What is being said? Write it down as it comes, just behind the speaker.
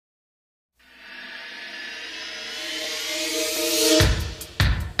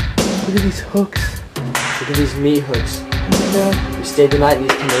Look at these hooks. Look at these meat hooks. Yeah. We stayed the night in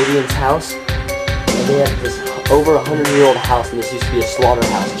these Canadians' house, and they have this over 100-year-old house, and this used to be a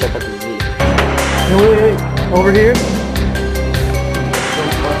slaughterhouse. Check out these meat. No, wait. Over here?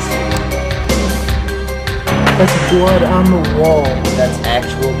 That's blood on the wall. That's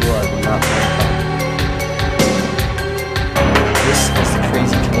actual blood, we're not playing. This is the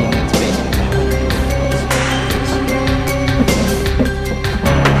crazy Canadians basement.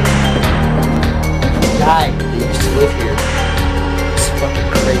 Guy that used to live here. It's fucking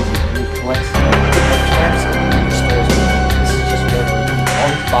crazy. He collects different caps and he stores them. This is just one. All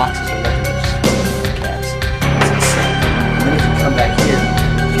these boxes are nothing but just fucking caps. It's insane. And then if you come back here,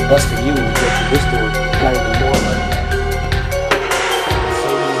 if you bust a U and you go to this door, you got even more money.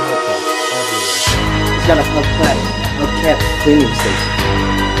 So many hubcaps everywhere. He's got a hubcap cleaning station.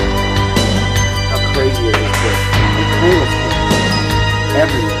 How crazy is this place? And cleaners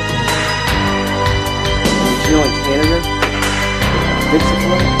everywhere. You know, in Canada, fix it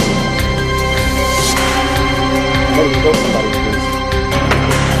for it. Let me go somebody's place.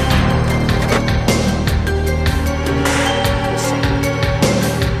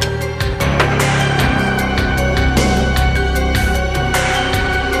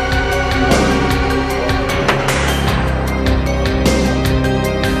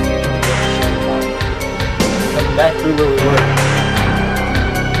 Come back through where we were.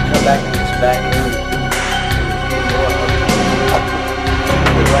 Come back in this back room.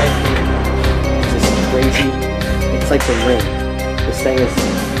 Right here. It's this crazy. It's like the ring. This thing is. You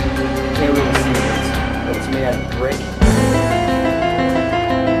can't really see it, but it's made out of brick.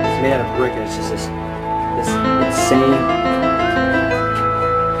 It's made out of brick, and it's just this insane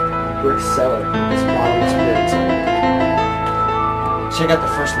brick cellar. This bottomless pit inside. Check out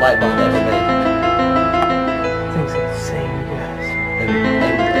the first light bulb ever made. Thing's insane, guys. And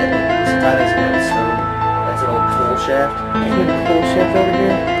it's tied as a stone. That's an old coal shaft. Good coal shaft over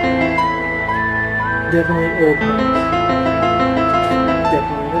here. Definitely old ones.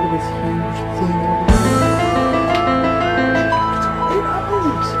 Definitely. Look at this huge thing over here. It's 8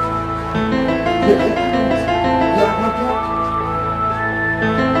 hours.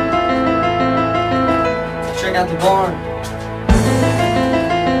 Check out the barn.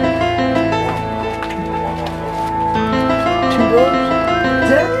 Two doors.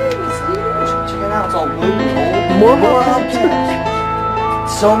 Dang, it's huge. Check it out. It's all blue and gold. More hubcaps. hubcaps.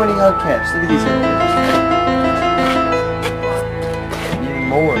 So many hubcaps. Look at these hubcaps. Even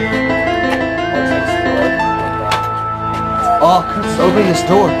more. Oh, Chris is opening this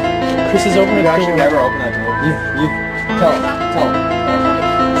door. Chris is opening the door. never open that door. You tell him.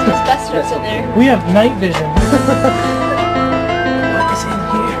 There's asbestos in there. We have night vision. What is in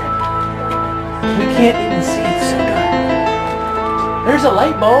here? We can't even see. It's so dark. There's a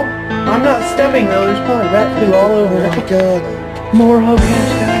light bulb. I'm not stepping though. There's probably rat poo all over. Oh my god. More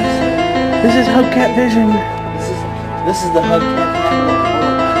hubcaps, guys. This is hubcap vision. This is the hubcap capital of the world.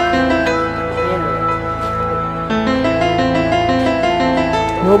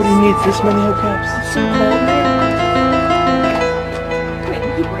 Nobody needs this many hubcaps. It's so cold there. Wait,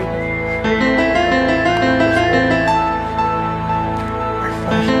 keep breathing. Our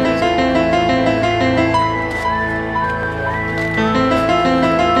flashlight is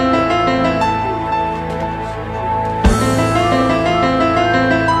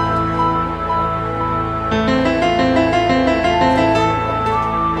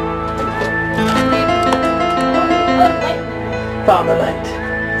found the light.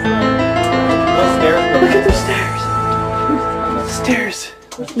 Look at the stairs. Stairs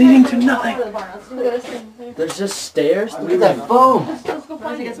leading to nothing. There's just stairs? Look at that foam!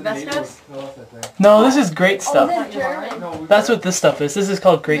 No, this is great stuff. That's what this stuff is. This is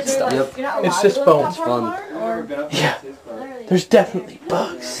called great stuff. Yep. It's just foam. It's fun. Yeah. There's definitely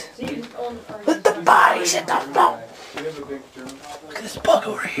bugs. Let the bodies hit the foam. Look at this bug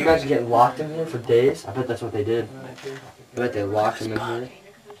over Can you here. imagine getting locked in here for days? I bet that's what they did. I bet they locked him in here.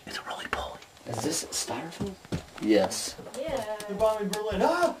 It's a roly poly. Is this styrofoam? Yes.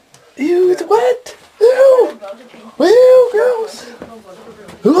 Ew, it's wet. Ew. Ew, gross.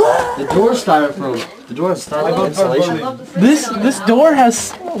 The door's styrofoam. The door has styrofoam insulation. This door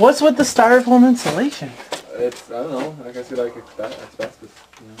has. What's with the styrofoam insulation? It's, I don't know, I guess you like asbestos.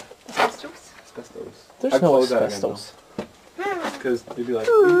 You know? Asbestos. There's I'd no close that again, asbestos. Because you'd be like,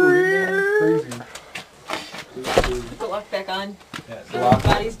 crazy. Put the lock back on. Yeah, So the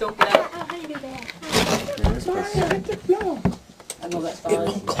bodies don't get out. It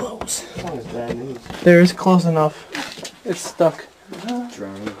won't close. That was bad news. There is close enough. It's stuck.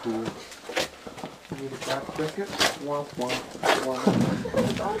 Drowning pool. Need a craft biscuit? Womp womp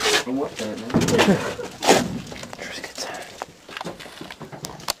womp. And what's that, man? Triscuits.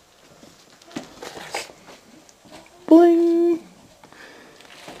 Bling!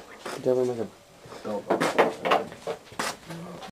 Definitely make a bell.